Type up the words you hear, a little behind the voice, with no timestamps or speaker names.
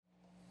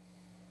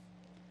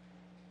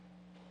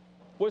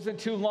wasn't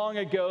too long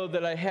ago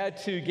that I had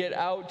to get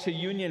out to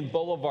Union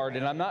Boulevard,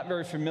 and I'm not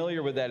very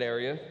familiar with that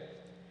area.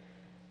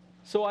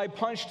 So I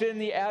punched in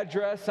the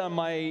address on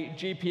my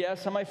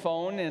GPS on my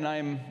phone, and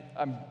I'm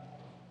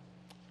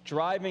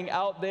driving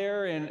out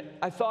there, and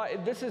I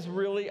thought, this is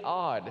really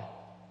odd,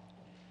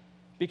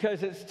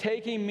 because it's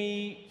taking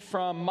me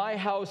from my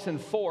house in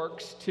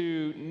Forks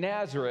to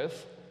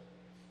Nazareth,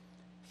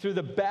 through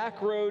the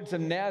back roads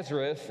of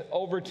Nazareth,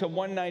 over to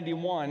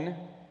 191,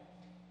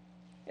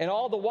 and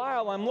all the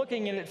while I'm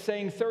looking and it's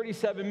saying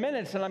 37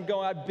 minutes, and I'm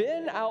going, I've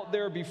been out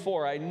there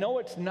before. I know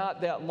it's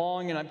not that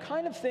long, and I'm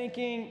kind of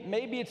thinking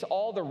maybe it's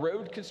all the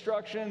road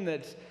construction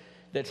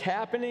that's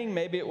happening.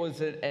 Maybe it was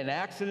an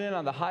accident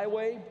on the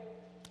highway.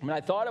 I mean,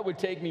 I thought it would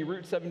take me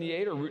Route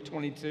 78 or Route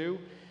 22.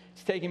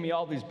 It's taking me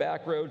all these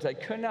back roads. I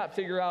could not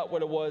figure out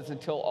what it was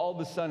until all of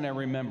a sudden I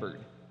remembered.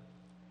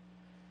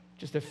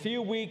 Just a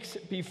few weeks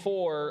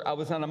before, I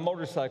was on a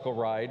motorcycle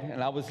ride,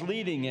 and I was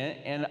leading it,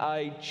 and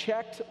I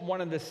checked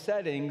one of the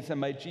settings in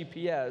my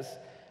GPS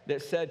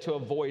that said to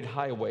avoid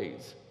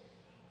highways.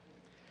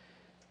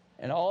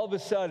 And all of a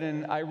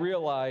sudden, I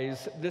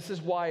realized this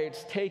is why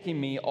it's taking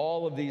me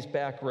all of these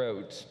back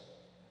roads.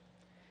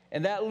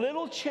 And that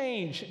little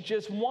change,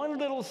 just one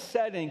little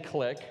setting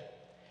click,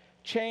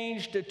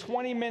 changed a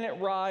 20-minute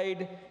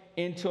ride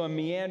into a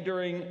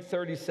meandering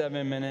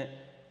 37-minute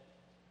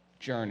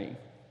journey.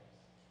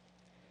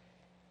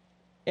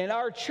 And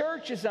our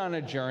church is on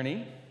a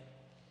journey,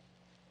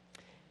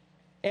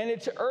 and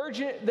it's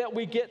urgent that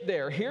we get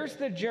there. Here's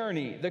the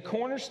journey. The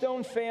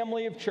Cornerstone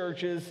family of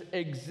churches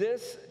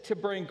exists to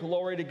bring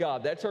glory to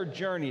God. That's our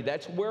journey.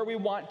 That's where we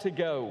want to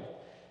go.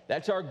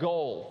 That's our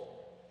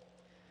goal.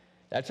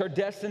 That's our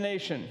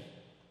destination.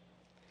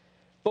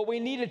 But we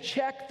need to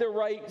check the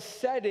right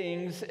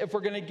settings if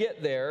we're going to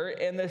get there,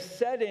 and the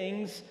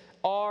settings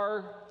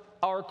are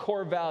our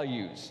core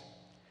values.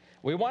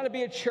 We want to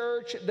be a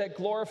church that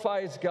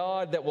glorifies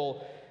God,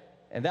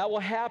 and that will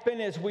happen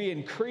as we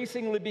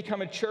increasingly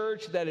become a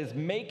church that is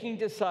making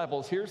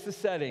disciples. Here's the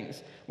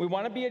settings. We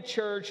want to be a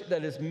church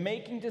that is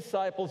making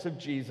disciples of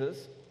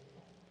Jesus,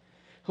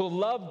 who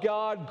love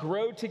God,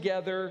 grow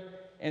together,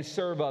 and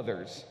serve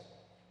others.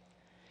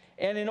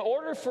 And in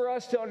order for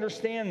us to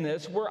understand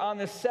this, we're on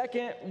the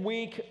second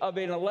week of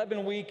an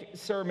 11-week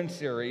sermon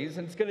series,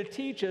 and it's going to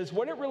teach us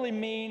what it really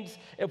means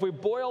if we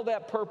boil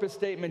that purpose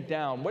statement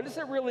down. What does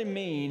it really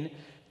mean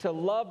to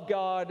love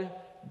God,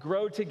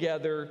 grow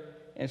together,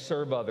 and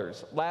serve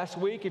others? Last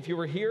week, if you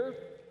were here,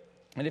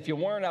 and if you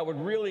weren't, I would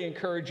really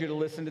encourage you to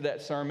listen to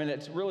that sermon.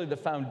 It's really the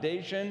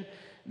foundation,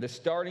 the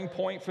starting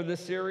point for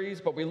this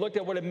series, but we looked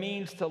at what it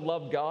means to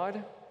love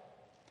God.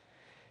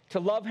 To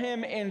love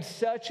him in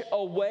such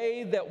a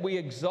way that we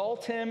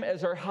exalt him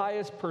as our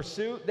highest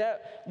pursuit.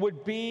 That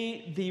would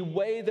be the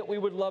way that we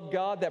would love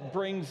God, that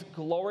brings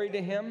glory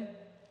to him.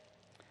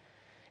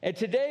 And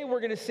today we're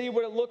going to see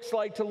what it looks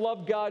like to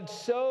love God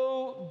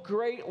so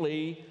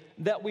greatly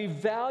that we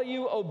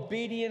value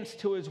obedience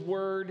to his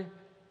word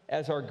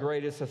as our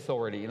greatest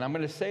authority. And I'm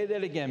going to say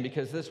that again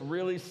because this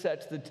really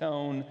sets the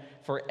tone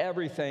for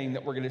everything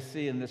that we're going to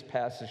see in this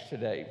passage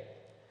today.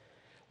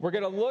 We're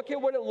going to look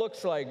at what it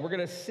looks like. We're going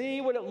to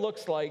see what it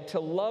looks like to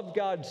love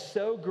God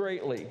so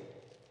greatly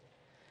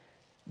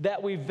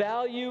that we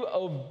value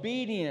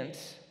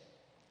obedience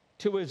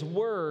to his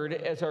word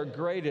as our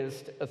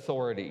greatest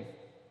authority.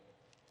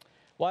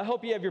 Well, I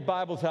hope you have your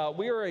Bibles out.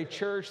 We are a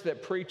church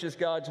that preaches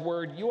God's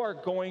word. You are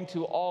going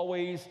to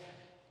always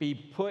be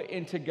put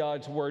into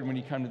God's word when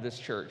you come to this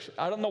church.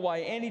 I don't know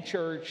why any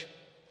church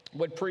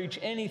would preach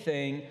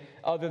anything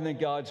other than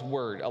God's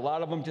word. A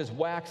lot of them just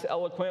wax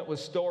eloquent with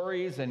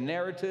stories and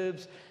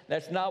narratives.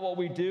 That's not what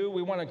we do.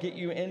 We want to get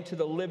you into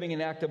the living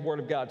and active word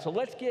of God. So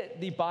let's get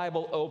the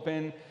Bible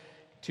open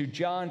to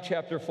John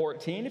chapter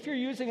 14. If you're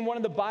using one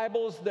of the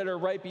Bibles that are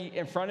right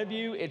in front of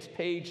you, it's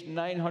page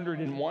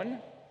 901.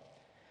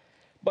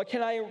 But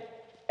can I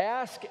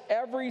ask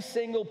every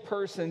single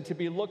person to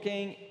be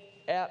looking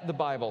at the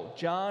Bible?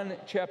 John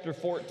chapter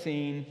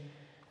 14.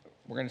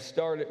 We're going to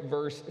start at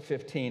verse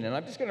 15, and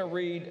I'm just going to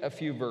read a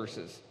few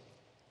verses.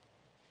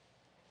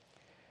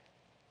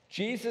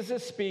 Jesus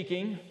is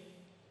speaking.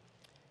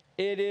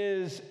 It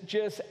is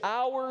just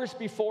hours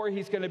before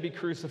he's going to be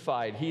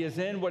crucified. He is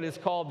in what is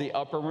called the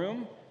upper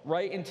room,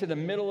 right into the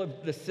middle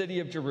of the city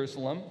of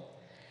Jerusalem.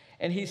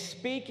 And he's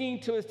speaking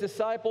to his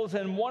disciples,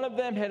 and one of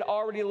them had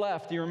already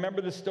left. You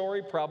remember the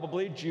story,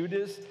 probably.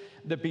 Judas,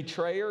 the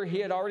betrayer, he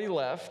had already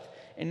left.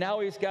 And now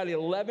he's got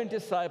 11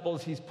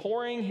 disciples. He's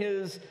pouring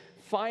his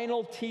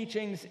final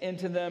teachings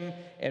into them.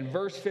 In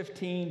verse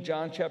 15,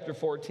 John chapter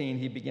 14,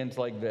 he begins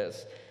like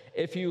this.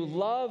 If you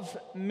love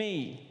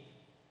me,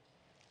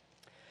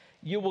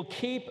 you will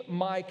keep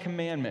my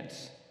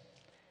commandments.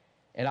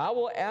 And I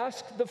will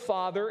ask the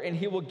Father, and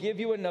he will give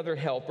you another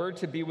helper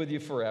to be with you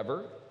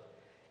forever,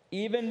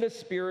 even the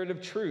Spirit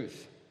of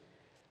truth,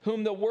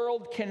 whom the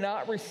world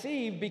cannot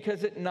receive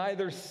because it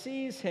neither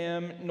sees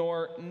him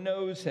nor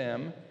knows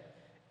him.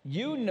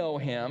 You know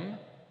him,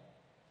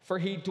 for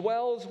he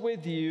dwells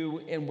with you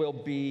and will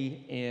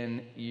be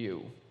in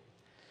you.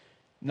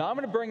 Now I'm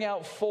going to bring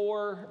out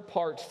 4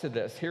 parts to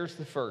this. Here's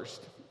the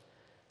first.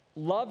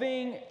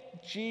 Loving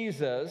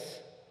Jesus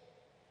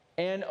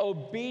and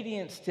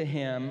obedience to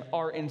him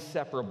are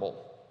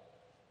inseparable.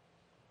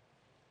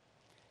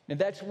 And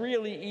that's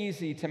really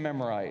easy to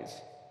memorize.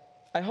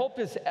 I hope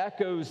this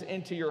echoes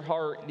into your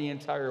heart the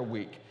entire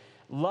week.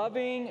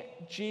 Loving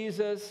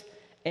Jesus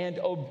and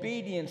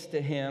obedience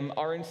to him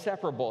are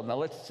inseparable. Now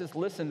let's just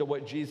listen to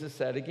what Jesus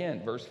said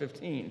again, verse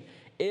 15.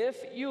 If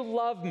you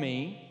love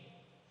me,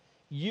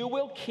 you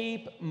will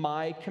keep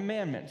my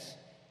commandments.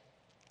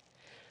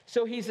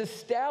 So he's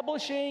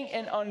establishing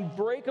an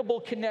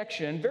unbreakable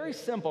connection. Very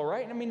simple,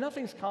 right? I mean,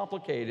 nothing's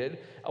complicated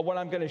what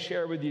I'm going to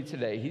share with you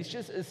today. He's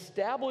just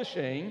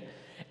establishing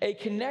a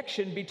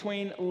connection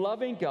between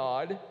loving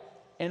God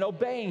and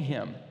obeying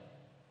him.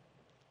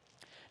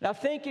 Now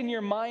think in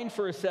your mind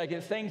for a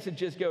second things that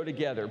just go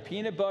together.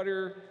 Peanut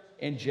butter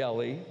and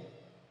jelly,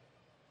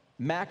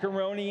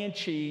 macaroni and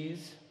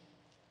cheese,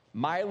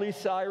 Miley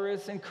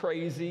Cyrus and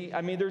crazy.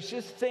 I mean, there's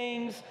just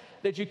things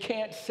that you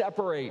can't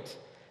separate.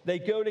 They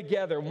go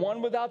together.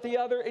 One without the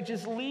other, it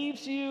just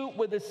leaves you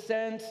with a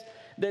sense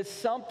that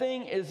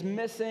something is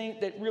missing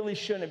that really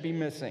shouldn't be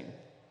missing.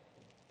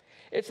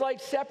 It's like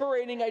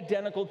separating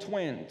identical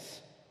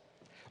twins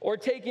or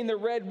taking the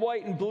red,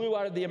 white, and blue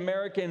out of the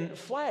American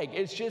flag.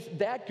 It's just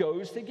that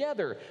goes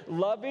together.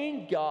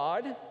 Loving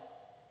God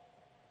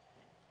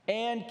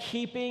and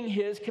keeping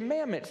his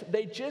commandments.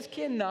 They just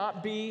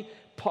cannot be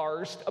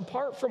parsed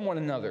apart from one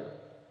another.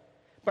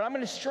 But I'm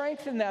going to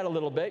strengthen that a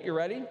little bit. You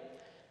ready?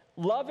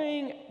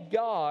 Loving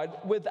God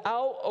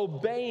without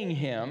obeying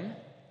him.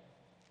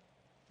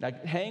 Now,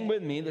 hang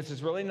with me. This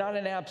is really not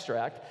an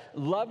abstract.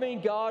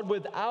 Loving God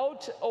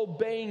without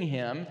obeying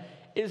him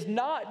is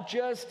not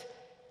just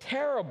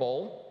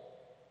terrible,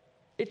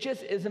 it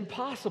just is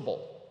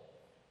impossible.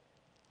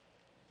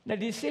 Now,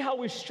 do you see how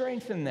we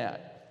strengthen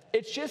that?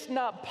 It's just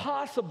not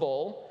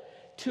possible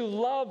to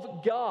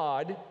love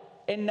God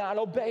and not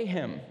obey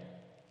him.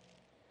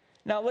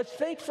 Now, let's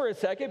think for a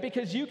second,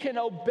 because you can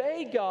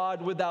obey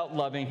God without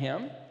loving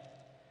him,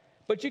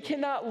 but you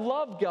cannot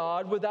love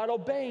God without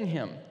obeying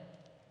him.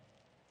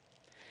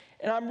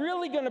 And I'm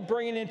really going to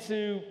bring it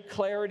into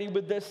clarity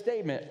with this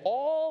statement.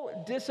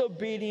 All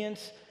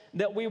disobedience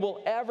that we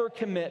will ever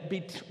commit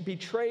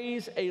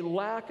betrays a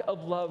lack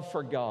of love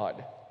for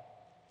God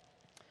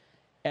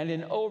and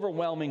an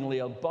overwhelmingly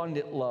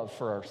abundant love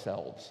for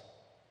ourselves.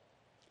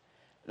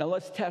 Now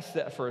let's test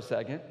that for a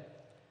second.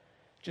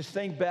 Just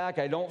think back.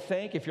 I don't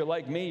think, if you're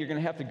like me, you're going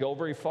to have to go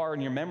very far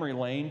in your memory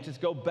lane.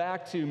 Just go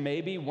back to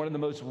maybe one of the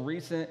most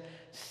recent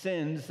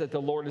sins that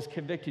the Lord has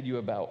convicted you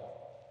about.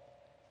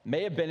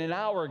 May have been an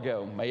hour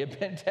ago, may have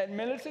been 10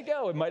 minutes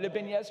ago, it might have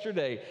been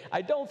yesterday.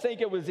 I don't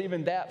think it was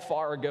even that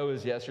far ago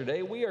as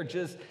yesterday. We are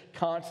just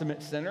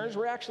consummate sinners.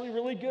 We're actually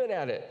really good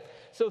at it.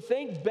 So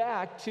think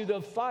back to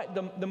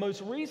the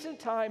most recent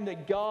time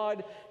that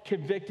God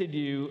convicted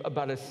you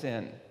about a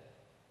sin.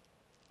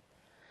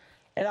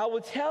 And I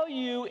will tell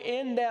you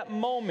in that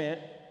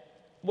moment,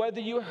 whether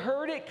you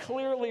heard it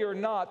clearly or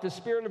not, the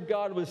Spirit of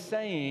God was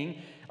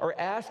saying or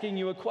asking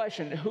you a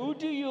question. Who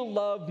do you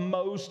love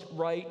most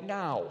right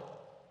now?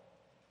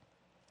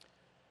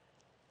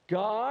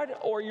 God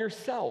or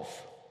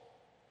yourself?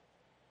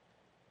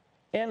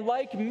 And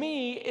like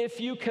me,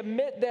 if you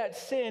commit that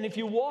sin, if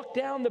you walk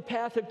down the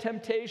path of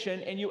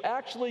temptation and you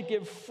actually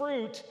give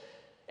fruit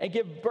and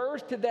give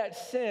birth to that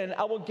sin,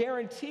 I will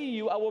guarantee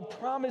you, I will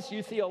promise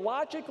you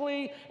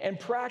theologically and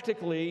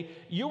practically,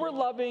 you were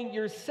loving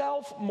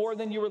yourself more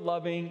than you were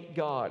loving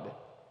God.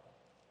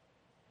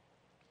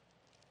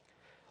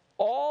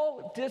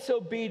 All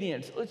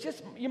disobedience,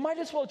 you might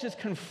as well just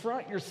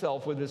confront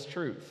yourself with this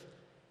truth.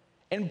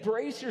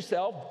 Embrace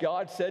yourself,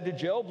 God said to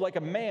Job, like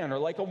a man or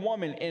like a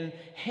woman, and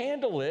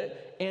handle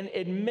it and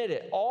admit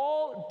it.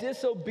 All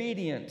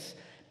disobedience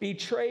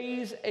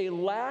betrays a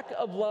lack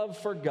of love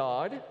for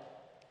God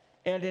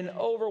and an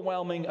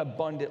overwhelming,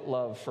 abundant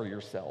love for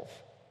yourself.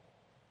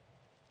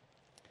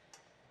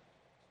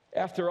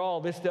 After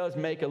all, this does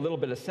make a little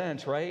bit of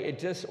sense, right? It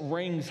just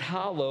rings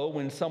hollow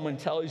when someone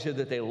tells you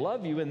that they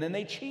love you and then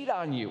they cheat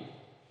on you,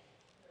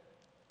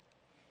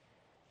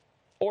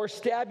 or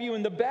stab you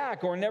in the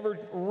back, or never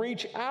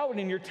reach out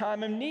in your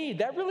time of need.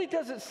 That really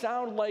doesn't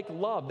sound like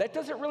love. That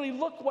doesn't really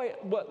look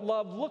like what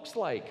love looks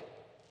like.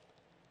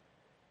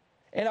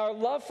 And our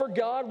love for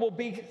God will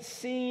be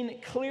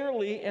seen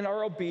clearly in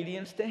our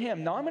obedience to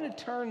him. Now, I'm going to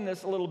turn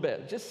this a little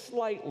bit, just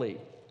slightly.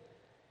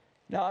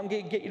 Now, I'm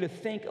going to get you to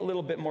think a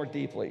little bit more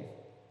deeply.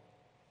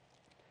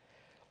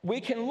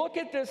 We can look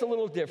at this a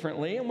little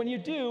differently, and when you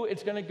do,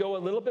 it's going to go a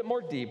little bit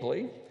more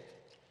deeply.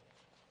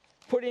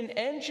 Put an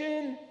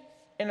engine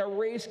in a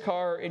race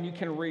car and you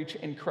can reach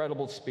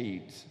incredible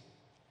speeds,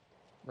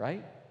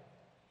 right?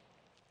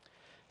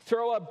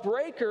 Throw a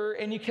breaker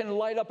and you can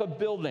light up a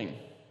building.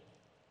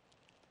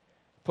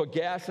 Put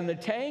gas in the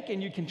tank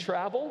and you can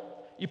travel.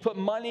 You put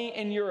money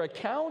in your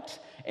account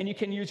and you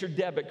can use your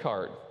debit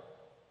card.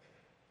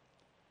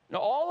 Now,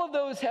 all of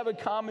those have a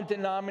common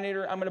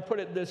denominator. I'm going to put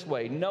it this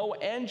way: no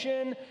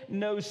engine,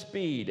 no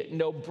speed,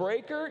 no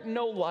breaker,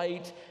 no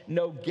light,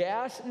 no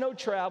gas, no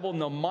travel,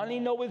 no money,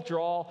 no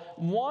withdrawal.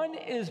 One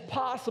is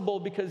possible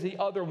because the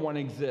other one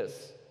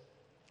exists.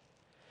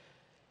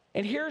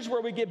 And here's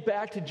where we get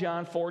back to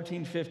John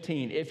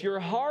 14:15. If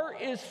your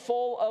heart is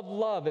full of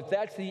love, if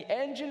that's the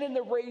engine in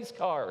the race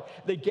car,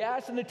 the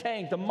gas in the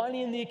tank, the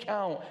money in the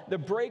account, the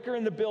breaker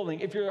in the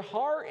building, if your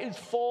heart is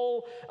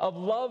full of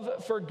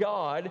love for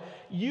God,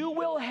 you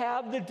will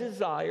have the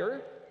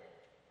desire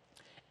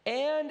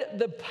and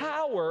the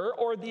power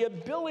or the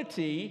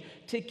ability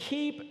to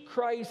keep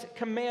Christ's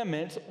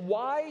commandments.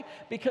 Why?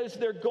 Because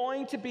they're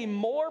going to be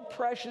more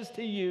precious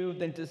to you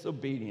than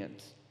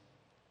disobedience.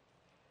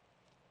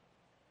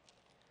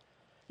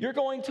 You're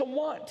going to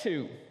want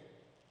to.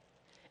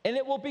 And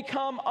it will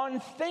become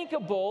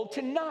unthinkable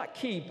to not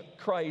keep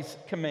Christ's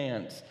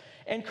commands.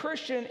 And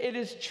Christian, it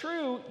is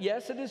true,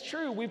 yes, it is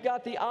true, we've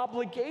got the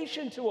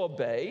obligation to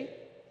obey.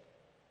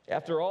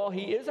 After all,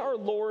 he is our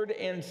Lord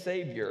and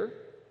Savior.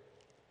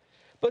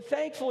 But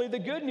thankfully, the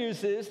good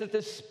news is that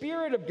the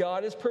Spirit of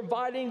God is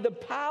providing the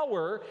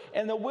power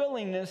and the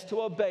willingness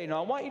to obey.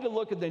 Now, I want you to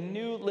look at the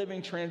New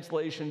Living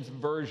Translation's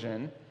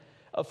version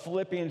of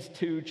Philippians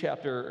 2,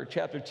 chapter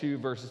 2,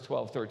 verses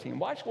 12, 13.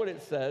 Watch what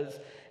it says.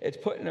 It's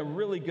put in a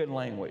really good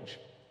language.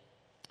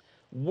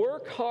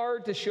 Work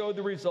hard to show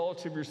the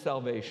results of your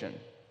salvation.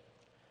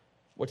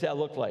 What's that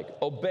look like?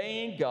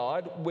 Obeying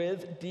God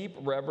with deep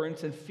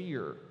reverence and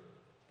fear.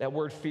 That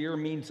word fear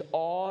means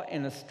awe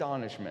and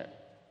astonishment.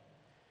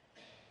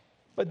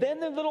 But then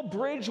the little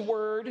bridge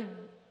word,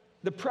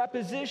 the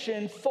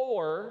preposition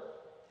for,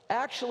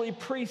 actually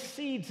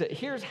precedes it.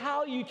 Here's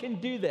how you can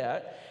do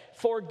that.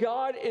 For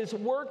God is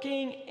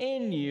working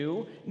in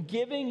you,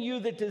 giving you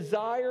the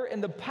desire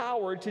and the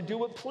power to do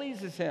what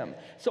pleases him.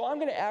 So I'm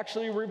going to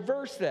actually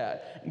reverse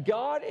that.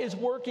 God is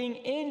working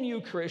in you,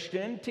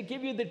 Christian, to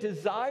give you the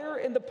desire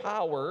and the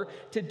power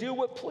to do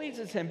what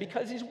pleases him.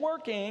 Because he's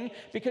working,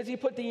 because he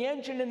put the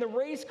engine in the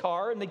race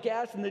car and the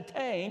gas in the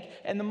tank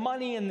and the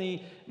money in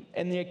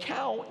the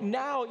account.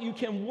 Now you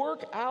can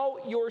work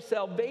out your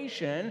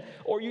salvation,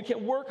 or you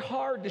can work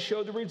hard to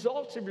show the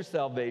results of your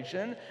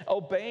salvation,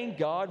 obeying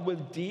God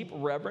with deep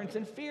reverence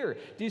and fear.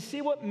 Do you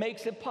see what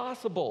makes it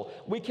possible?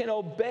 We can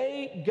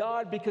obey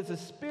God because the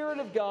Spirit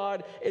of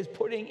God is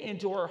putting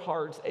into our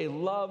hearts a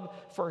love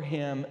for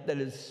him that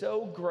is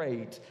so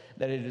great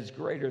that it is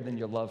greater than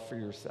your love for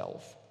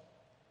yourself.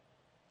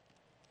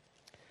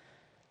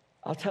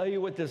 I'll tell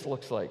you what this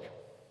looks like.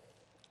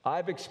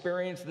 I've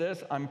experienced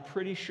this. I'm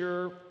pretty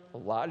sure a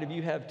lot of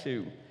you have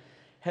too.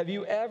 Have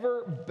you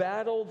ever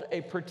battled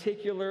a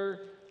particular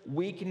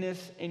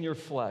weakness in your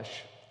flesh?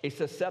 A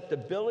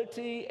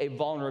susceptibility, a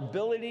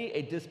vulnerability,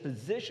 a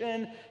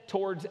disposition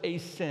towards a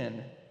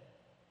sin.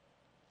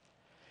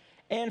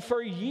 And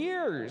for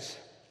years,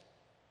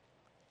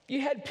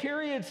 you had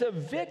periods of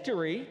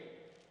victory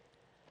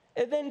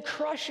and then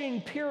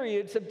crushing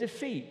periods of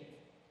defeat.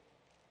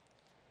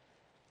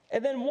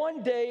 And then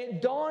one day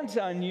it dawns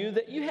on you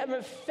that you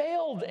haven't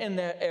failed in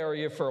that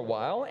area for a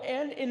while,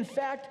 and in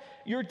fact,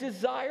 your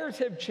desires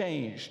have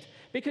changed.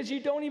 Because you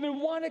don't even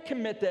want to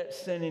commit that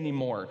sin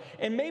anymore.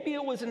 And maybe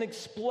it was an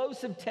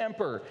explosive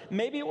temper.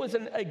 Maybe it was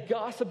a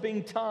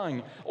gossiping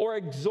tongue or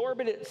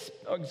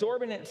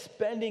exorbitant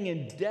spending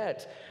in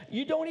debt.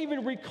 You don't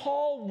even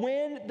recall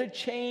when the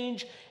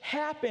change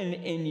happened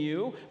in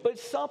you, but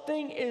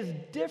something is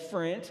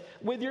different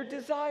with your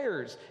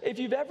desires. If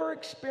you've ever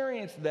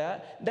experienced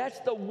that,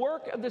 that's the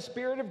work of the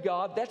Spirit of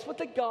God. That's what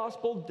the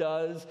gospel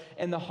does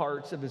in the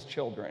hearts of his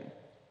children.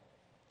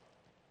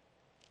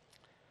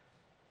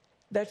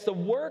 That's the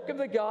work of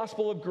the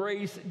gospel of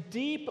grace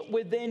deep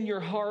within your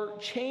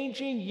heart,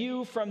 changing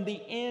you from the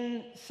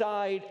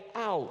inside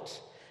out,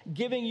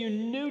 giving you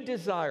new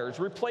desires,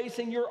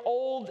 replacing your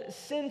old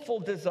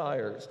sinful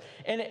desires.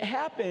 And it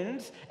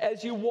happens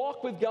as you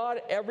walk with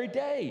God every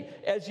day,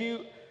 as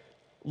you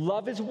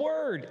love his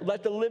word.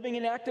 Let the living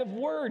and active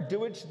word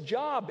do its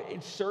job.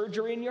 It's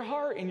surgery in your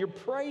heart, and you're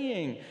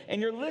praying,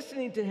 and you're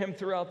listening to him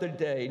throughout the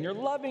day, and you're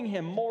loving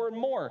him more and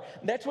more.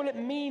 That's what it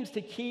means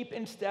to keep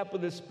in step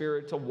with the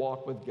Spirit, to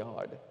walk with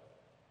God.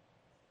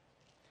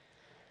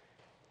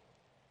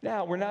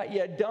 Now, we're not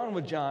yet done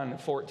with John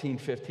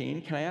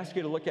 14:15. Can I ask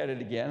you to look at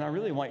it again? I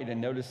really want you to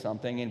notice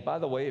something. And by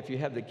the way, if you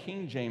have the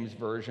King James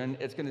Version,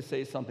 it's going to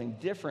say something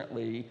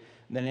differently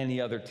than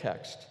any other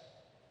text.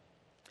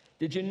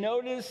 Did you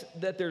notice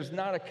that there's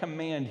not a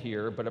command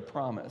here, but a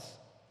promise?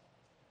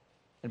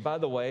 And by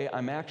the way,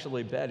 I'm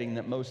actually betting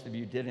that most of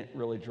you didn't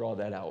really draw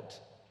that out.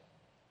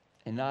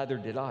 And neither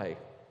did I.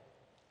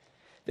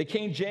 The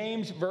King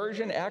James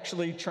Version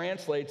actually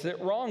translates it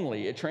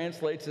wrongly. It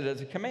translates it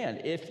as a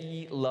command. If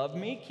ye love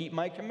me, keep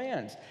my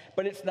commands.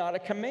 But it's not a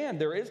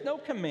command. There is no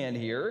command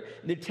here.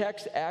 The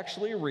text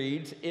actually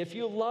reads, if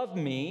you love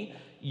me,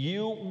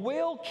 you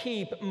will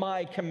keep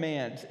my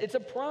commands. It's a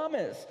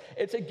promise.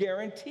 It's a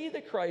guarantee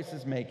that Christ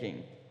is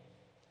making.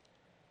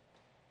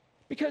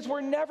 Because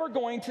we're never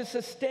going to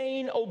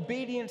sustain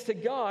obedience to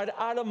God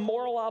out of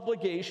moral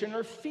obligation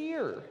or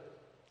fear.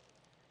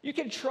 You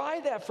can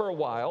try that for a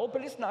while,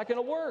 but it's not going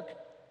to work.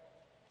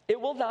 It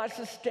will not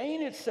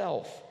sustain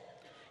itself.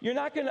 You're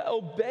not going to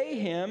obey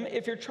him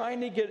if you're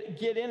trying to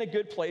get in a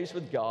good place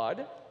with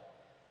God.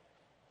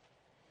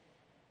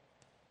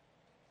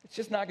 It's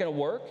just not going to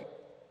work.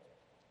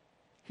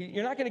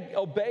 You're not going to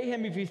obey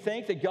him if you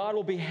think that God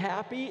will be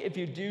happy if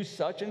you do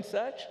such and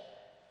such.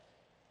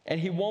 And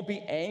he won't be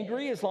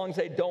angry as long as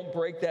they don't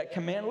break that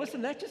command.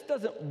 Listen, that just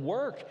doesn't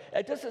work.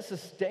 It doesn't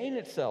sustain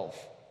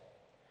itself.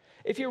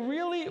 If you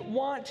really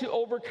want to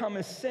overcome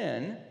a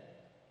sin,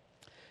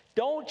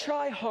 don't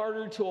try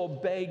harder to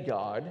obey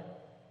God.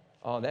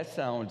 Oh, that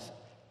sounds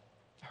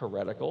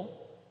heretical.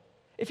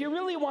 If you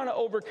really want to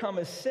overcome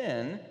a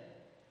sin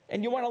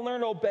and you want to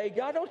learn to obey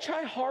God, don't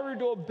try harder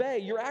to obey.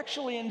 You're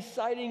actually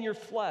inciting your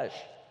flesh.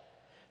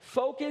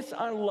 Focus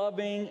on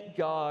loving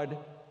God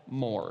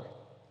more.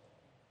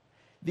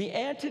 The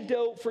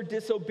antidote for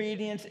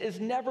disobedience is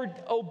never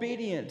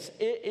obedience.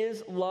 It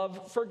is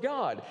love for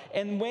God.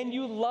 And when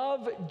you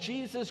love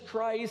Jesus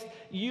Christ,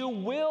 you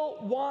will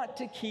want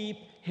to keep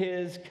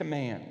his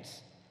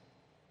commands.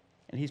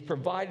 And he's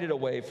provided a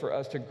way for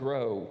us to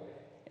grow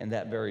in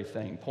that very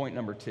thing. Point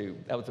number 2.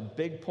 That was a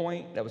big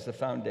point. That was the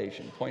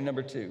foundation. Point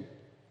number 2.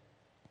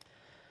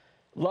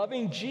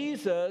 Loving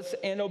Jesus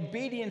and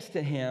obedience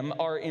to him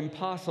are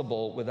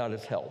impossible without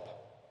his help.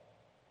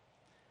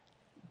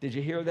 Did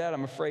you hear that?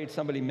 I'm afraid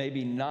somebody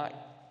maybe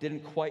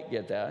didn't quite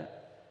get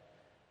that.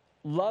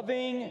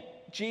 Loving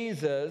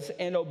Jesus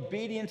and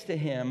obedience to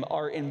him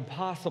are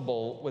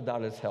impossible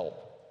without his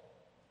help.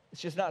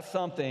 It's just not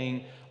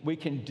something we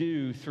can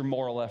do through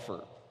moral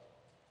effort.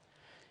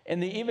 In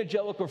the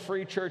Evangelical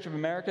Free Church of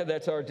America,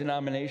 that's our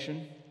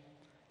denomination,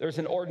 there's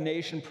an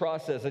ordination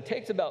process. It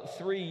takes about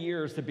 3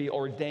 years to be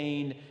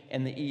ordained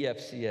in the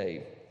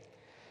EFCA.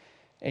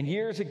 And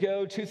years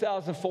ago,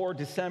 2004,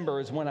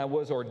 December is when I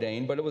was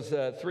ordained, but it was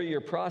a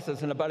 3-year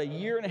process. And about a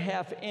year and a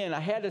half in,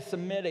 I had to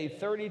submit a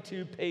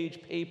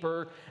 32-page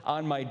paper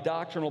on my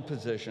doctrinal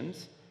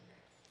positions.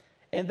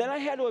 And then I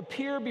had to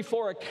appear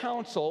before a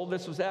council.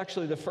 This was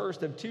actually the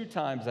first of 2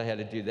 times I had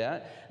to do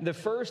that. The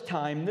first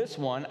time, this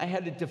one, I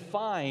had to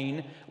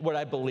define what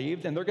I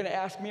believed, and they're going to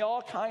ask me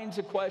all kinds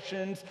of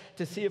questions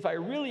to see if I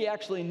really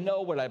actually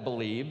know what I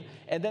believe.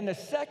 And then the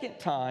second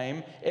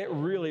time, it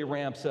really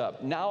ramps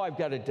up. Now I've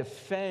got to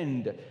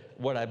defend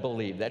what I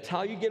believe. That's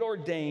how you get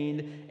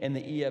ordained in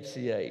the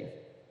EFCA.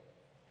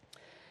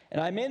 And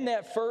I'm in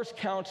that first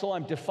council,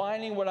 I'm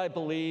defining what I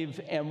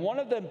believe, and one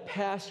of the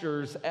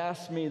pastors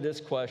asked me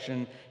this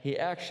question. He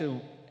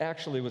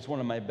actually was one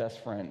of my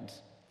best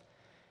friends.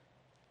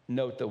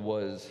 Note the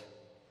was.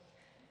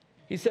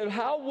 He said,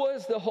 how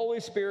was the Holy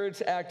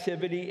Spirit's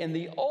activity in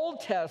the Old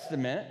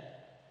Testament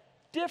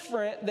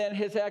different than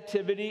his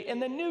activity in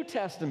the New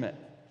Testament?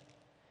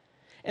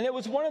 And it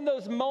was one of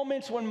those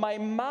moments when my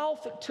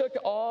mouth took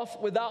off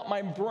without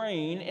my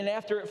brain, and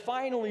after it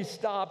finally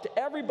stopped,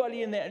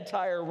 everybody in the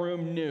entire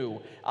room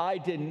knew I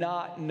did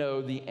not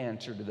know the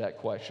answer to that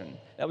question.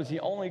 That was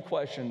the only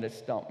question that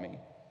stumped me.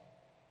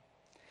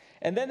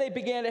 And then they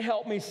began to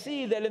help me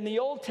see that in the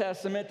Old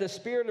Testament, the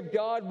Spirit of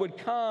God would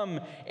come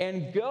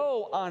and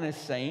go on a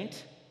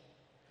saint,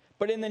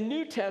 but in the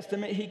New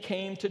Testament, he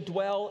came to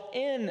dwell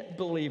in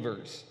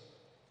believers.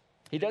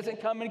 He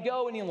doesn't come and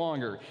go any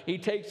longer. He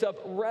takes up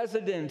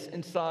residence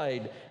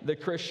inside the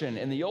Christian.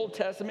 In the Old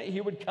Testament,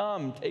 he would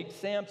come, take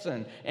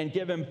Samson, and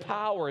give him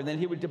power, and then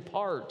he would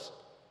depart.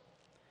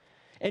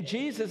 And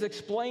Jesus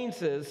explains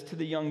this to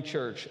the young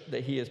church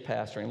that he is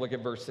pastoring. Look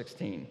at verse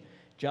 16,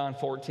 John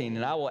 14.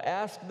 And I will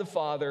ask the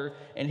Father,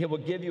 and he will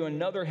give you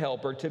another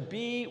helper to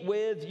be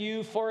with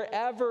you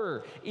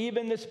forever,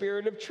 even the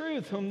Spirit of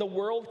truth, whom the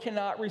world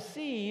cannot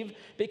receive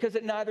because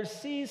it neither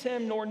sees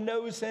him nor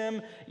knows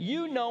him.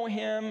 You know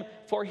him,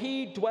 for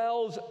he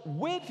dwells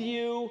with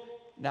you.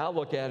 Now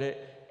look at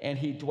it, and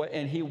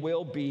he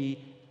will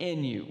be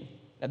in you.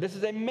 Now this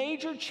is a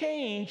major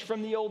change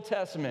from the Old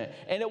Testament,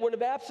 and it would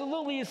have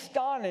absolutely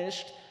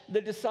astonished the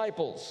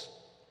disciples.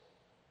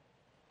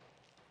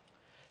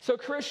 So,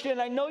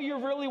 Christian, I know you're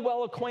really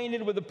well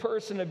acquainted with the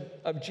person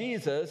of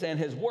Jesus and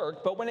his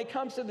work, but when it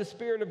comes to the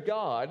Spirit of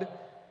God,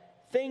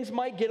 things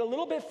might get a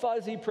little bit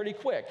fuzzy pretty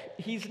quick.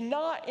 He's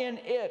not in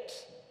it.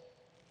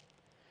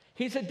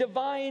 He's a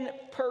divine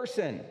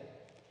person.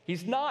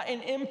 He's not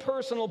an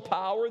impersonal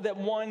power that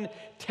one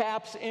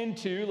taps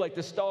into like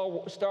the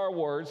Star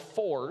Wars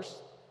Force.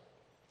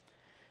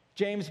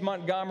 James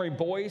Montgomery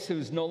Boyce,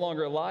 who's no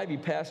longer alive, he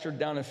pastored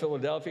down in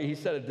Philadelphia, he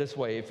said it this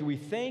way: if we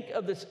think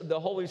of the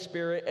Holy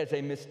Spirit as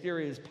a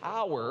mysterious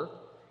power,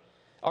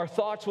 our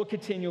thoughts will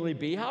continually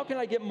be, how can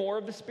I get more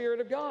of the Spirit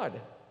of God?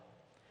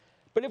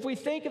 But if we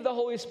think of the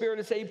Holy Spirit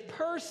as a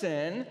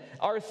person,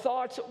 our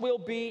thoughts will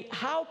be,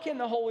 how can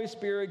the Holy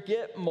Spirit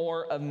get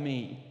more of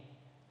me?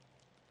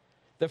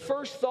 The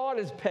first thought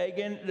is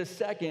pagan, the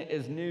second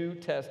is New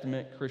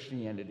Testament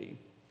Christianity.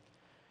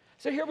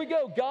 So here we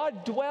go.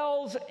 God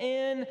dwells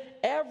in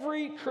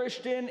every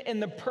Christian in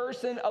the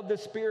person of the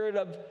Spirit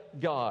of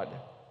God.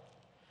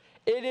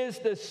 It is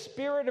the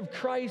Spirit of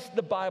Christ,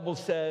 the Bible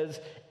says,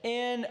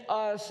 in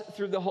us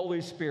through the Holy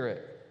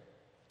Spirit.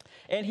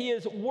 And he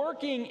is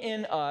working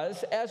in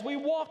us as we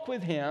walk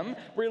with him,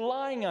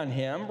 relying on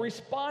him,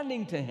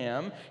 responding to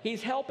him.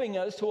 He's helping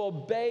us to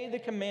obey the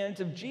commands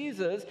of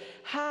Jesus.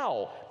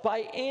 How? By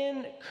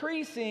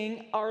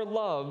increasing our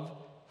love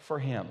for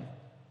him.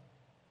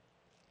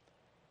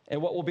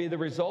 And what will be the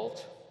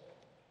result?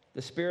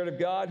 The Spirit of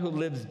God who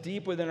lives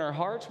deep within our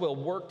hearts will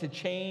work to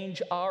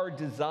change our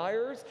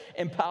desires,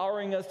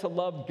 empowering us to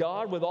love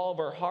God with all of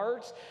our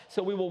hearts,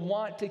 so we will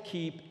want to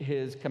keep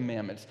his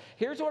commandments.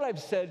 Here's what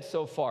I've said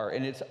so far,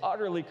 and it's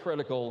utterly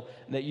critical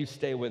that you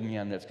stay with me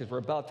on this, because we're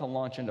about to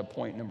launch into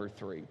point number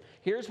 3.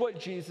 Here's what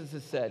Jesus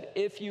has said.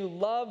 If you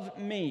love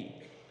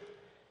me,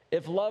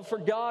 if love for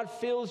God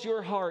fills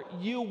your heart,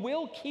 you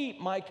will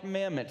keep my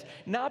commandments.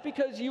 Not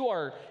because you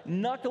are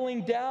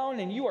knuckling down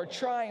and you are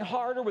trying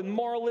harder with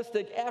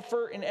moralistic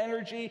effort and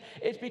energy.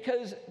 It's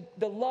because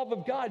the love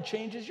of God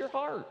changes your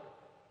heart.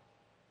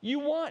 You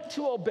want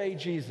to obey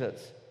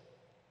Jesus.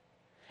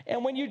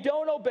 And when you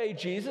don't obey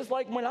Jesus,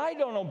 like when I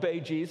don't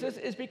obey Jesus,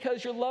 it's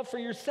because your love for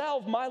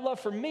yourself, my love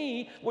for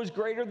me, was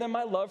greater than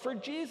my love for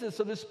Jesus.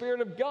 So the Spirit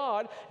of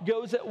God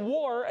goes at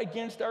war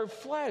against our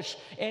flesh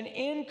and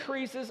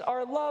increases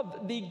our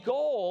love. The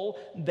goal,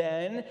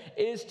 then,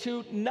 is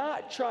to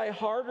not try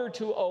harder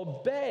to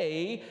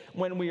obey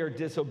when we are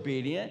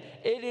disobedient.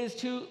 It is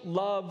to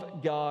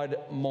love God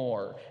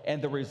more.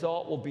 And the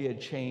result will be a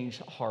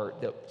changed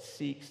heart that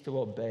seeks to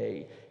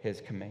obey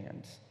his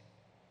commands.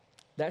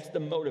 That's the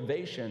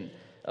motivation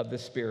of the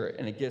Spirit,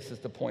 and it gets us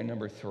to point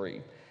number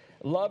 3.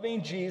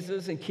 Loving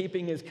Jesus and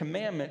keeping his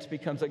commandments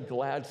becomes a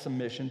glad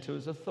submission to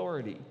his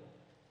authority.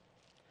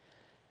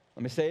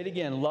 Let me say it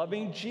again.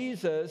 Loving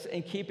Jesus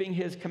and keeping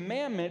his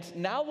commandments,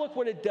 now look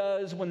what it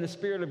does when the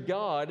Spirit of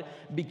God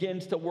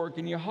begins to work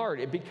in your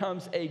heart. It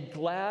becomes a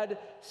glad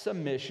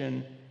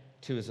submission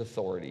to his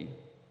authority.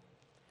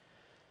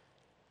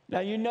 Now,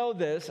 you know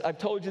this. I've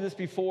told you this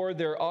before.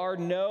 There are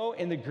no,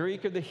 in the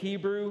Greek or the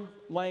Hebrew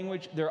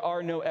language, there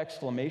are no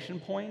exclamation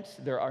points.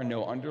 There are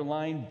no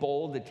underlined,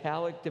 bold,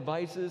 italic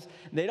devices.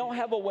 They don't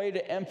have a way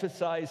to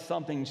emphasize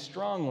something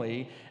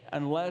strongly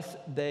unless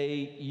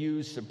they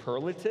use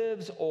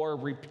superlatives or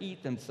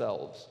repeat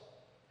themselves.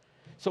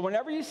 So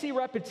whenever you see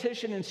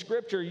repetition in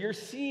Scripture, you're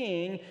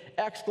seeing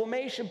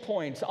exclamation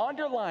points,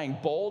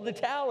 underlined, bold,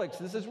 italics.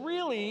 This is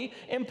really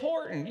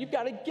important. You've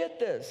got to get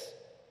this.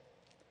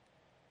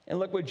 And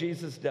look what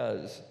Jesus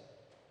does.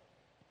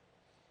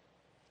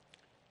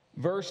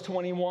 Verse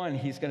 21,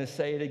 he's going to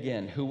say it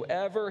again.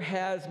 Whoever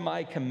has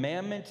my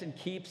commandments and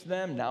keeps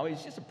them, now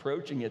he's just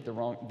approaching it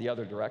the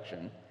other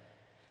direction.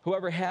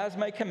 Whoever has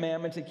my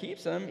commandments and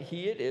keeps them,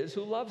 he it is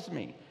who loves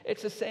me.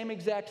 It's the same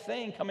exact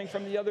thing coming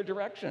from the other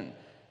direction.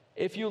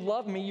 If you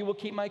love me, you will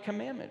keep my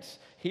commandments.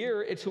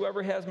 Here, it's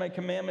whoever has my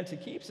commandments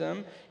and keeps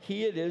them,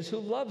 he it is who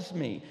loves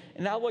me.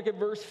 And now look at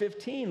verse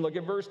 15. Look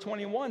at verse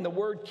 21. The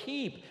word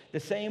keep, the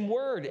same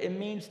word. It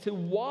means to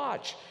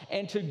watch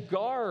and to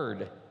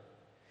guard.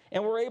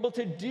 And we're able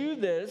to do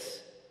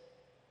this,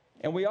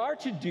 and we are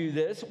to do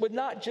this, with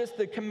not just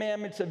the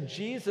commandments of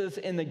Jesus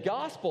in the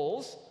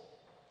Gospels,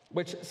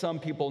 which some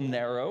people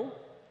narrow,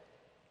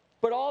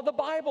 but all the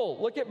Bible.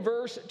 Look at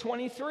verse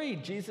 23.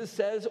 Jesus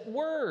says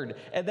word.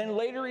 And then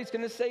later he's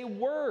going to say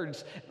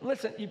words.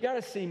 Listen, you've got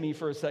to see me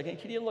for a second.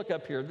 Can you look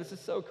up here? This is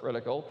so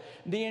critical.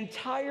 The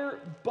entire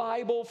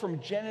Bible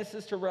from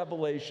Genesis to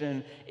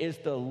Revelation is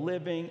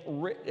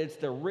it's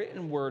the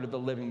written word of the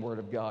living word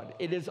of God.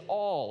 It is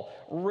all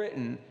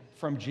written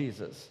from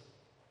Jesus.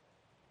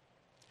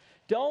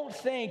 Don't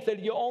think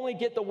that you only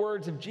get the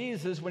words of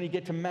Jesus when you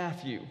get to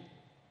Matthew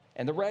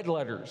and the red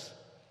letters.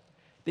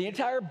 The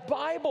entire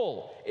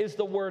Bible is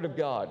the Word of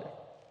God.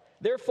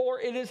 Therefore,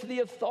 it is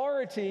the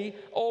authority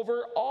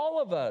over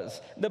all of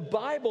us. The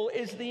Bible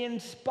is the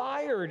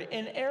inspired,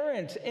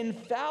 inerrant,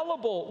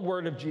 infallible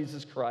Word of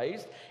Jesus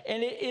Christ,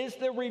 and it is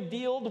the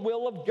revealed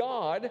will of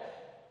God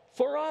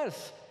for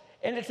us.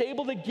 And it's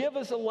able to give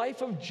us a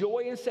life of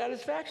joy and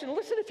satisfaction.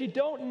 Listen, if you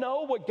don't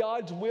know what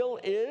God's will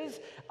is,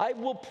 I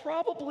will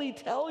probably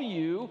tell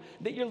you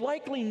that you're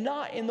likely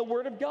not in the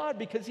Word of God,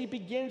 because he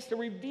begins to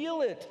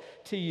reveal it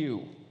to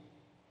you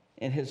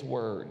in his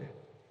word.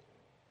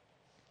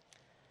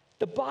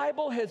 The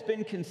Bible has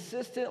been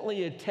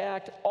consistently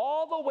attacked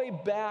all the way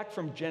back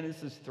from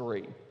Genesis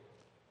 3.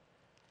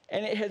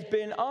 And it has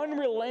been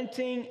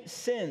unrelenting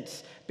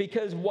since.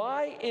 Because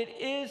why? It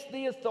is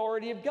the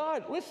authority of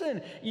God.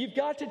 Listen, you've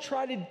got to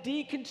try to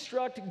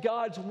deconstruct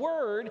God's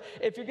word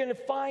if you're going to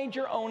find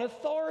your own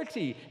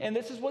authority. And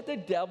this is what the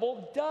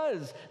devil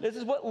does. This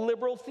is what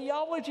liberal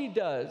theology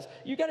does.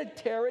 You've got to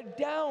tear it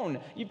down.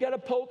 You've got to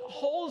poke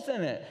holes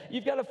in it.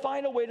 You've got to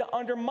find a way to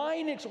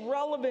undermine its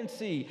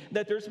relevancy,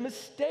 that there's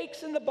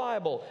mistakes in the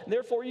Bible.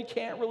 Therefore, you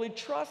can't really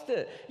trust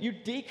it. You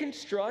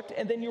deconstruct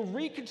and then you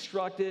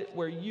reconstruct it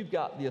where you've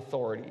got the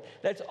authority.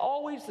 That's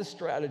always the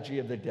strategy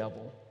of the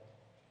devil.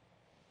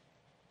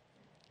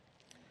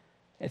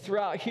 And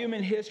throughout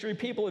human history,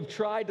 people have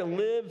tried to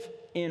live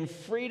in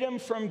freedom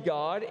from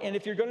God. And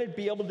if you're going to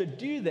be able to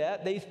do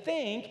that, they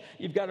think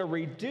you've got to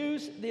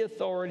reduce the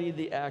authority,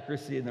 the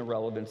accuracy, and the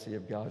relevancy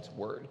of God's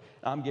word.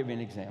 I'm giving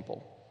an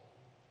example.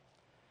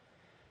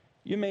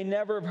 You may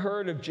never have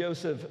heard of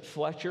Joseph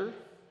Fletcher,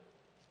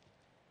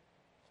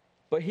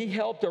 but he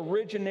helped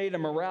originate a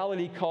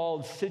morality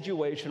called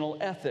situational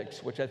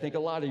ethics, which I think a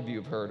lot of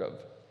you have heard of,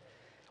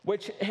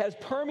 which has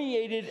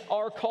permeated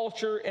our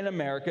culture in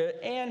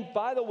America. And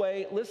by the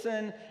way,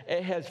 listen,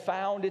 it has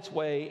found its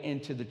way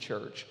into the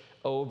church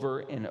over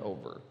and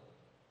over.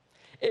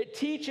 It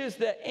teaches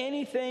that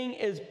anything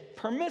is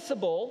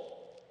permissible,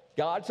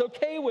 God's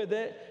okay with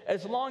it,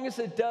 as long as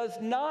it does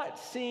not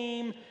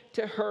seem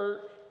to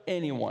hurt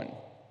anyone.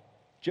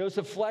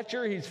 Joseph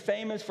Fletcher, he's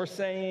famous for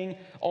saying,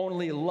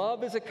 only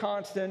love is a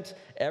constant,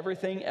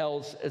 everything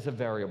else is a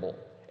variable.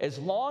 As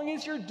long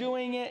as you're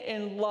doing it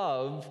in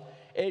love,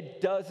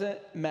 it doesn't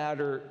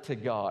matter to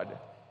God.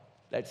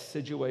 That's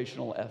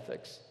situational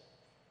ethics.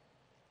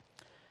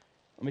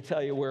 Let me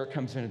tell you where it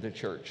comes into the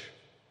church.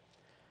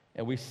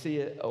 And we see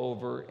it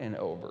over and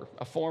over.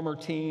 A former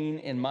teen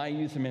in my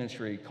youth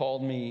ministry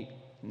called me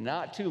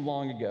not too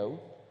long ago,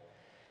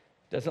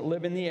 doesn't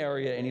live in the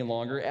area any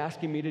longer,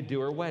 asking me to do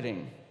her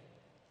wedding.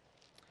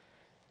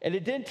 And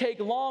it didn't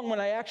take long when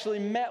I actually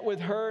met with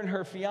her and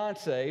her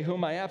fiance,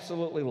 whom I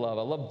absolutely love.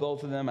 I love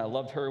both of them. I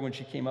loved her when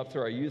she came up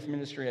through our youth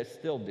ministry. I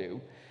still do.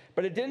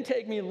 But it didn't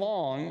take me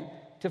long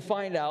to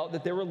find out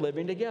that they were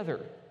living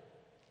together.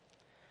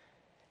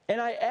 And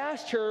I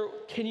asked her,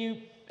 can you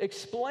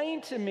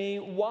explain to me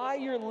why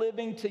you're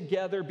living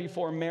together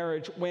before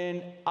marriage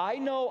when I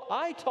know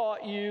I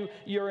taught you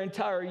your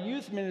entire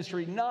youth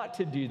ministry not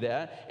to do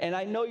that, and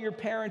I know your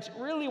parents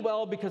really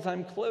well because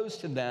I'm close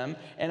to them,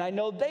 and I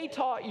know they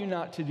taught you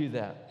not to do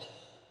that.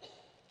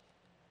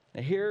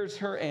 Now here's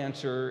her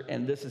answer,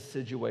 and this is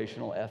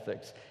situational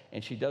ethics,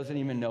 and she doesn't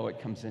even know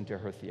it comes into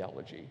her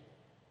theology.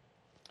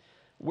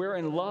 We're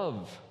in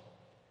love,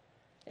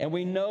 and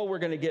we know we're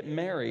going to get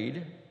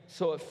married,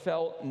 so it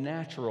felt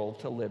natural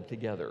to live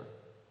together.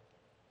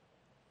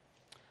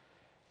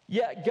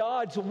 Yet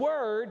God's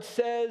word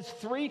says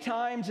 3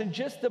 times in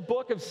just the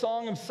book of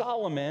Song of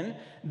Solomon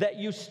that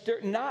you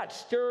not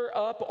stir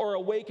up or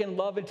awaken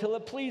love until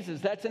it pleases.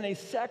 That's in a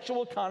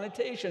sexual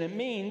connotation. It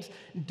means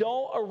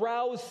don't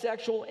arouse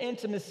sexual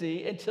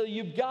intimacy until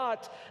you've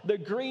got the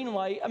green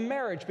light of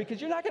marriage, because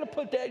you're not going to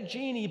put that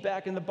genie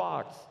back in the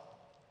box.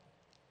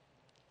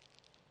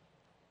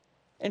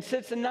 And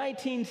since the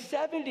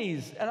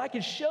 1970s, and I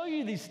can show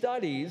you these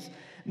studies,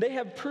 they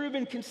have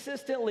proven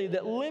consistently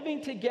that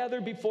living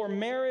together before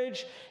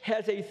marriage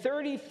has a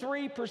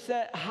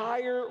 33%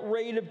 higher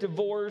rate of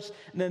divorce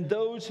than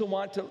those who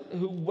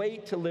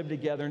wait to live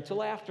together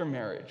until after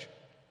marriage.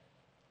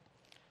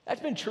 That's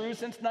been true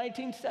since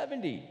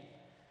 1970,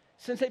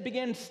 since they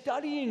began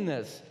studying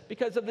this.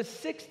 Because of the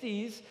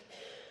 60s,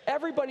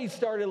 everybody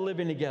started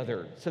living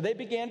together. So they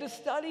began to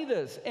study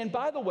this. And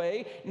by the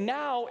way,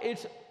 now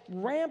it's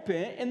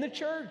rampant in the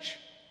church.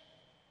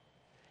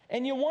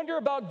 And you wonder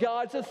about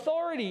God's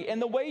authority.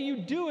 And the way you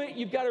do it,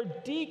 you've got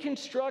to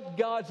deconstruct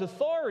God's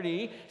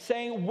authority,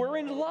 saying we're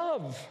in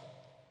love.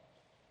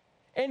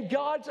 And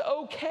God's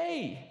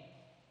okay.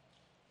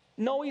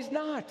 No, he's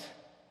not.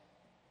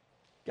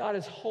 God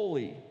is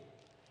holy.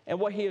 And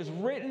what he has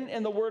written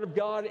in the Word of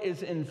God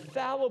is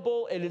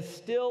infallible. It is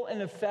still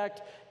in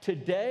effect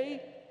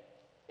today.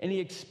 And he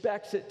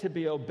expects it to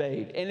be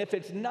obeyed. And if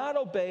it's not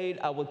obeyed,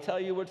 I will tell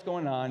you what's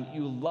going on.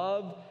 You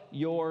love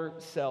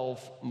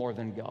yourself more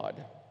than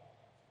God.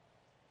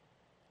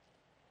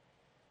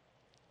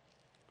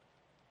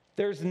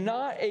 There's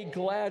not a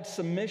glad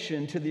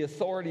submission to the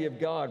authority of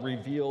God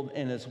revealed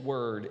in his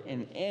word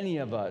in any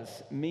of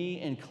us,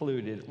 me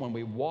included, when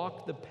we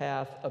walk the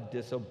path of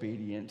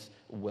disobedience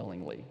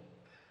willingly.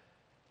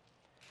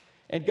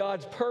 And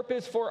God's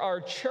purpose for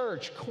our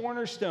church,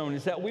 Cornerstone,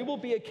 is that we will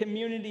be a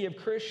community of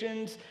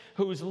Christians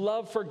whose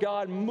love for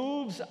God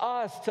moves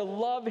us to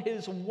love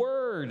his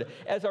word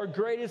as our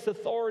greatest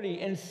authority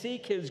and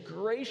seek his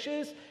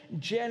gracious,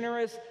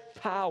 generous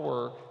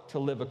power to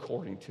live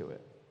according to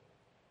it.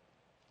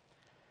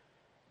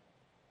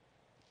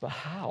 But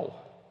how?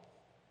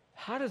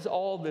 How does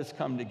all this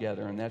come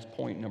together? And that's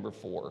point number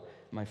 4,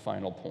 my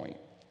final point.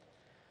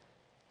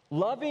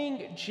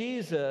 Loving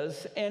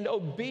Jesus and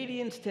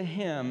obedience to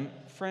him,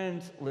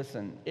 friends,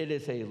 listen, it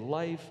is a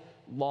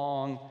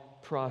lifelong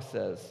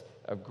process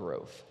of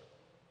growth.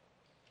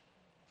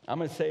 I'm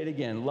going to say it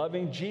again.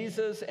 Loving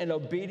Jesus and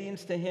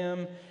obedience to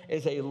him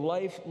is a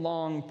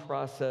lifelong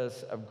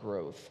process of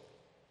growth.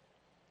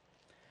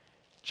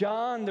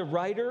 John, the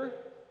writer,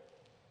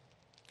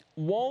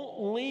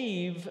 won't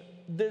leave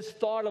this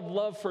thought of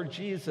love for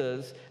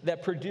Jesus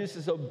that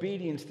produces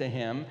obedience to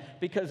him,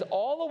 because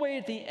all the way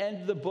at the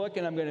end of the book,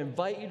 and I'm going to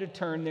invite you to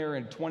turn there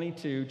in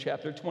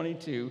chapter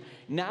 22,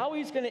 now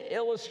he's going to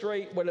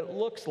illustrate what it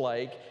looks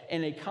like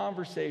in a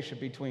conversation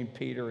between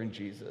Peter and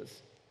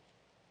Jesus.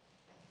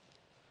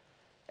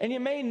 And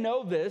you may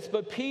know this,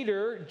 but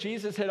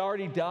Jesus had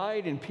already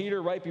died, and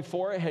Peter, right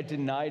before it, had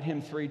denied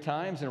him 3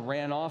 times and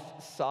ran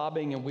off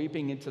sobbing and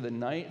weeping into the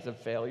night as a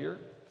failure.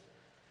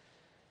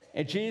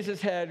 And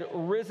Jesus had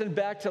risen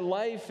back to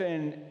life,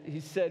 and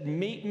he said,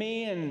 meet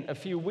me in a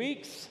few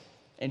weeks.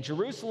 in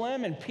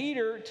Jerusalem, and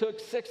Peter took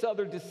 6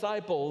 other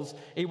disciples.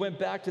 He went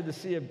back to the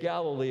Sea of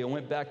Galilee and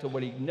went back to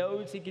what he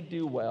knows he could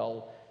do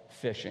well,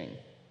 fishing.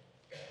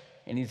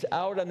 And he's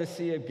out on the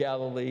Sea of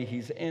Galilee,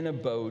 he's in a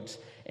boat,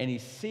 and he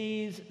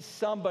sees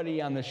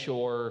somebody on the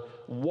shore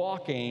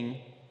walking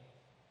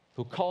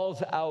who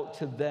calls out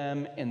to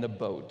them in the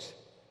boat.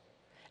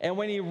 And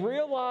when he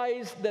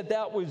realized that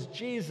that was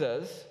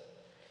Jesus,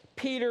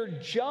 Peter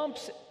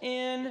jumps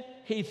in.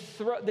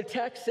 The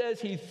text says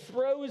he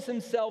throws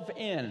himself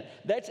in.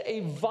 That's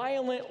a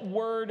violent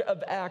word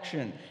of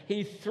action.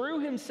 He threw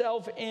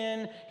himself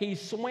in, he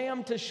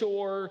swam to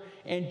shore,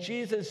 and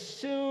Jesus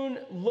soon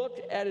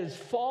looked at his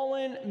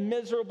fallen,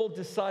 miserable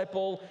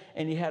disciple,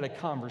 and he had a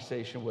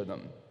conversation with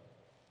him.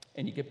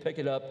 And you can pick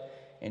it up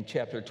in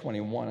chapter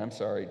 21,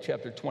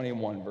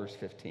 verse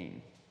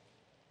 15.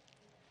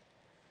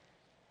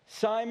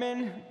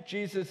 Simon,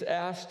 Jesus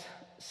asked,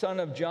 son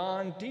of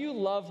John, do you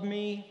love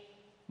me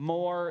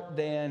more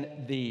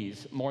than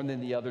these, more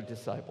than the other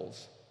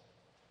disciples?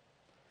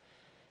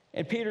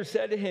 And Peter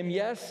said to him,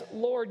 yes,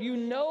 Lord, you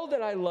know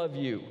that I love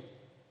you.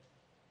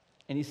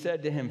 And he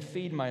said to him,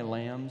 feed my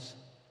lambs.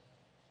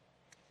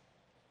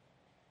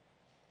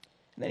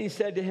 And then he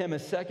said to him a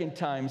second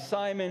time,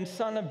 Simon,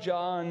 son of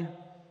John,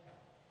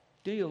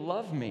 do you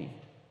love me?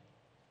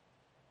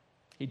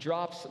 He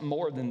drops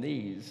more than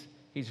these.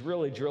 He's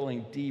really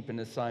drilling deep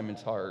into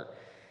Simon's heart.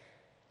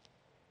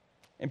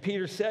 And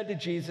Peter said to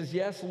Jesus,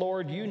 yes,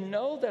 Lord, you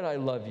know that I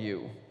love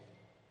you.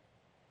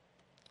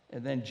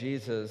 And then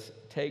Jesus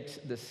takes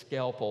the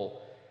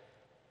scalpel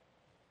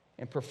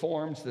and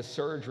performs the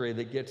surgery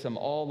that gets him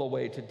all the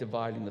way to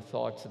dividing the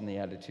thoughts and the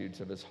attitudes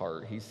of his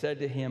heart. He said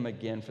to him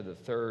again for the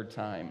 3rd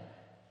time,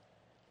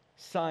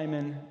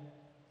 Simon,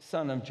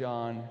 son of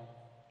John,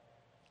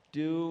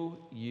 do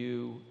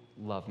you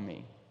love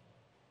me?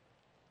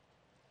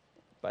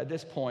 By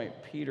this point,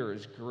 Peter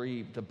is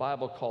grieved. The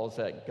Bible calls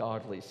that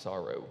godly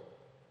sorrow.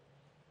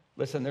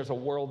 Listen, there's a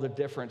world of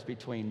difference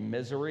between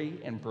misery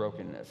and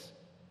brokenness.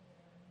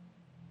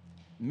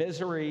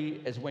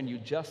 Misery is when you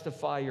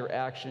justify your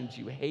actions,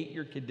 you hate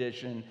your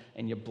condition,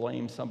 and you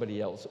blame somebody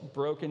else.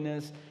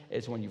 Brokenness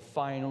is when you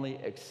finally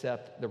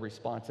accept the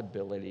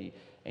responsibility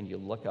and you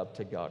look up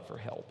to God for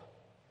help.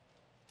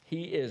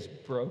 He is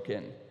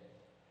broken.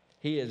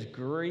 He is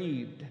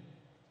grieved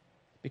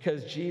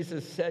because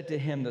Jesus said to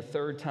him the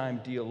 3rd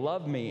time, do you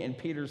love me? And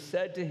Peter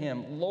said to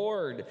him,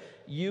 Lord,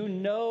 you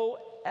know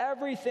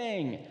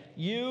everything.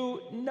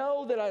 You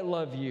know that I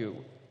love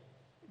you.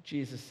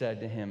 Jesus said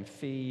to him,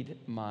 feed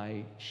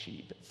my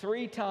sheep.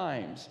 3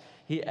 times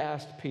he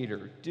asked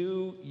Peter,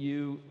 do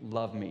you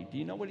love me? Do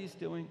you know what he's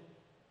doing?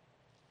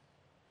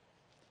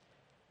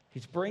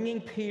 He's bringing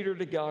Peter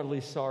to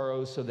godly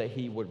sorrow so that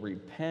he would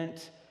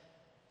repent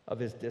of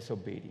his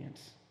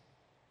disobedience.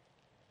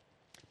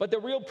 But the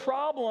real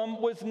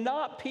problem was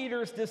not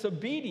Peter's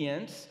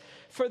disobedience,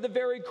 for the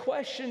very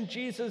question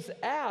Jesus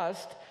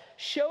asked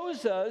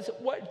shows us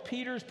what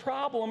Peter's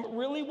problem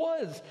really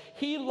was.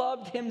 He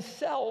loved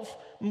himself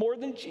more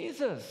than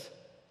Jesus.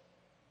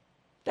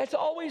 That's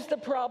always the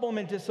problem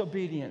in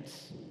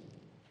disobedience.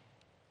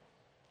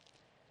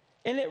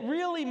 And it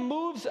really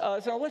moves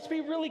us. Now, let's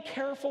be really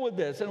careful with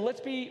this, and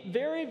let's be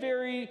very,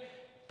 very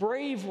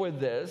brave with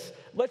this.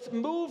 Let's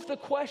move the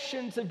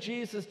questions of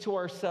Jesus to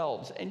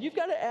ourselves. And you've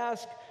got to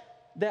ask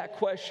that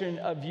question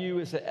of you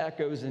as it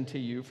echoes into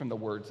you from the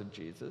words of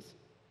Jesus.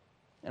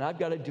 And I've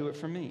got to do it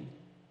for me.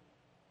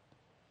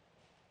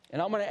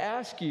 And I'm going to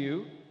ask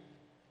you,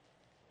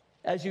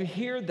 as you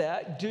hear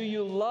that, do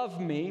you love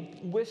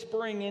me,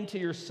 whispering into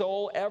your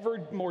soul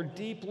ever more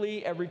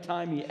deeply every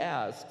time he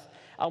asks?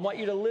 I want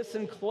you to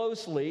listen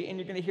closely, and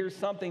you're going to hear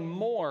something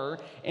more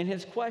in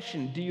his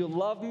question. Do you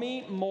love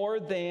me more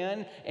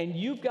than? And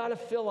you've got to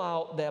fill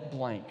out that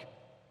blank.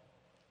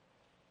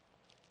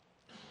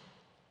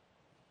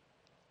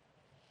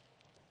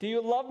 Do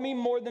you love me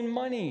more than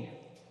money?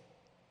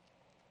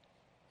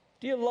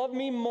 Do you love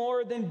me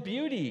more than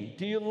beauty?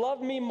 Do you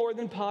love me more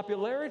than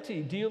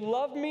popularity? Do you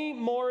love me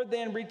more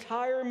than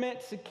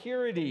retirement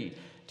security?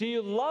 Do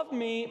you love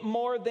me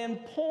more than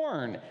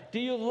porn? Do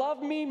you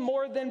love me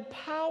more than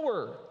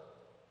power?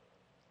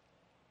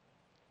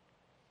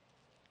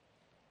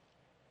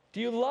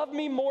 Do you love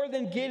me more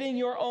than getting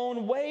your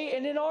own way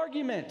in an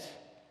argument?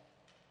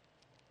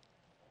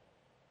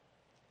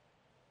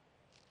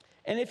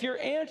 And if your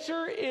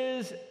answer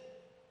is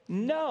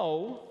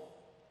no,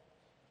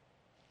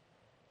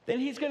 then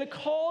he's going to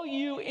call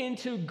you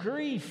into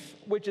grief,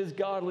 which is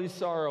godly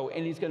sorrow,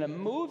 and he's going to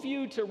move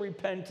you to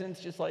repentance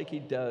just like he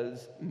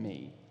does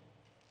me.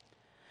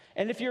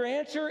 And if your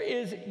answer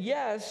is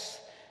yes,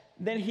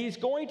 then he's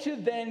going to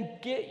then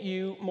get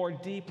you more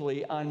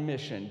deeply on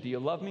mission. Do you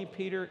love me,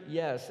 Peter?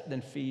 Yes,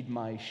 then feed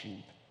my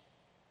sheep.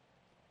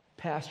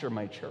 Pastor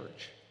my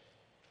church.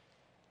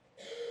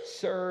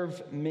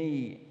 Serve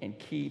me and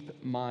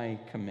keep my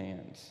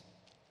commands.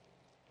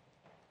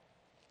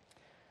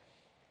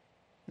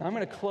 Now, I'm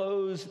going to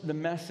close the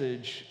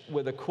message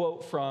with a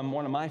quote from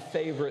one of my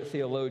favorite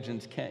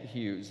theologians, Kent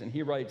Hughes, and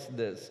he writes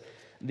this: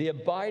 The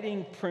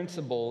abiding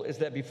principle is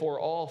that before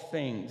all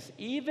things,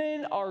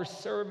 even our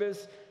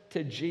service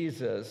to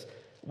Jesus,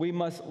 we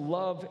must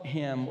love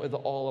him with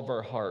all of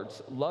our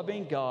hearts.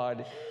 Loving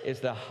God is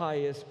the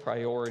highest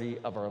priority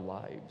of our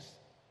lives.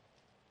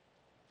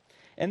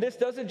 And this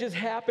doesn't just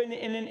happen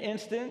in an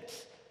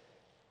instant,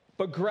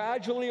 but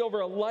gradually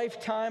over a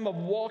lifetime of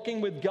walking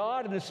with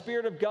God, and the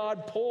Spirit of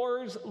God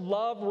pours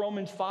love,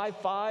 Romans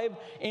 5:5,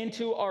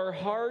 into our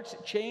hearts,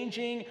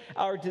 changing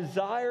our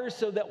desires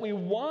so that we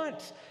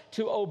want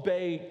to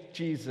obey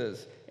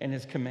Jesus and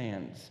his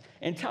commands.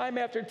 And time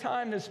after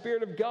time, the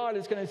Spirit of God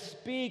is going to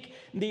speak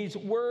these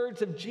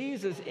words of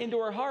Jesus into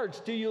our hearts.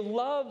 Do you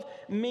love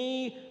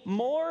me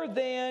more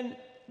than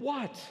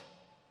what?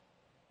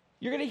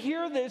 You're going to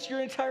hear this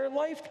your entire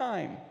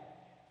lifetime.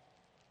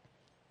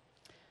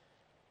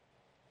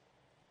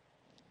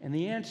 And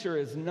the answer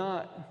is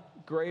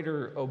not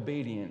greater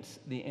obedience.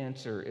 The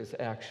answer is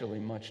actually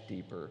much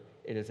deeper.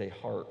 It is a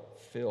heart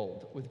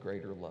filled with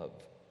greater love.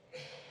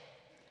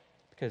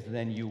 Because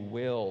then you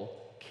will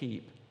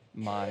keep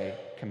my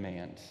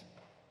commands.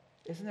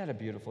 Isn't that a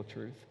beautiful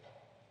truth?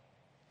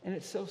 And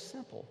it's so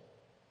simple.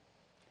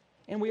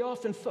 And we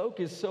often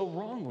focus so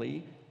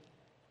wrongly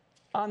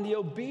on the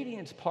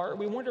obedience part.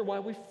 We wonder why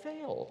we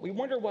fail. We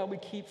wonder why we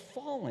keep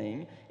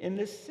falling in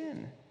this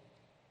sin.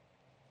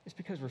 It's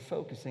because we're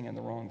focusing on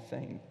the wrong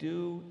thing.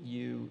 Do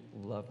you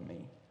love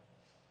me?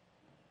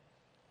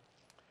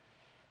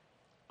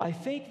 I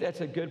think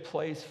that's a good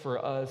place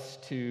for us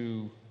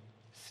to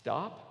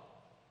stop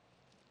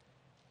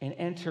and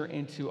enter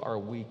into our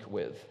week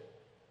with.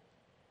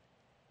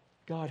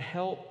 God,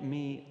 help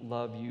me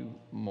love you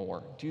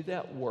more. Do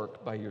that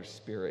work by your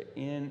Spirit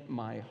in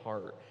my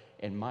heart,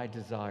 and my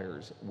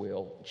desires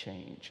will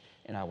change,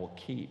 and I will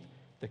keep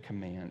the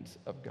commands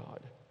of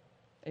God.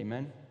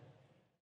 Amen.